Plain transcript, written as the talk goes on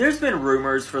There's been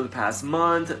rumors for the past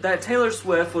month that Taylor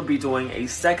Swift would be doing a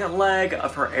second leg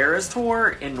of her Eras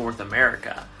Tour in North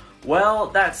America. Well,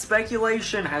 that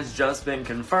speculation has just been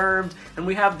confirmed, and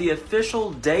we have the official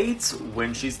dates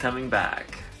when she's coming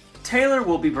back. Taylor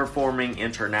will be performing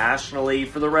internationally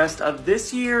for the rest of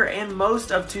this year and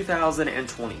most of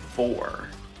 2024.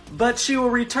 But she will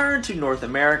return to North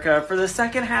America for the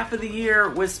second half of the year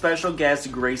with special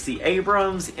guest Gracie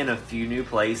Abrams in a few new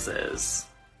places.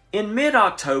 In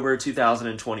mid-October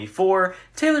 2024,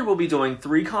 Taylor will be doing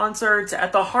 3 concerts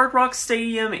at the Hard Rock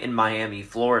Stadium in Miami,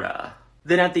 Florida.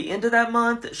 Then at the end of that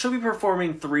month, she'll be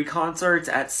performing 3 concerts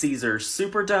at Caesars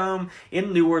Superdome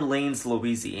in New Orleans,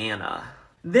 Louisiana.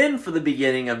 Then for the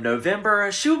beginning of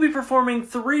November, she will be performing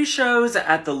 3 shows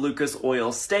at the Lucas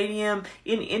Oil Stadium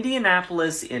in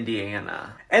Indianapolis,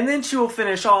 Indiana. And then she will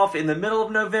finish off in the middle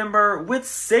of November with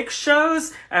 6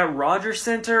 shows at Rogers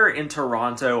Centre in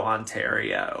Toronto,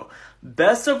 Ontario.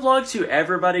 Best of luck to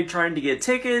everybody trying to get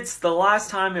tickets. The last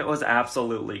time it was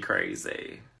absolutely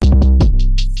crazy.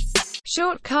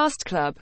 Short Cast Club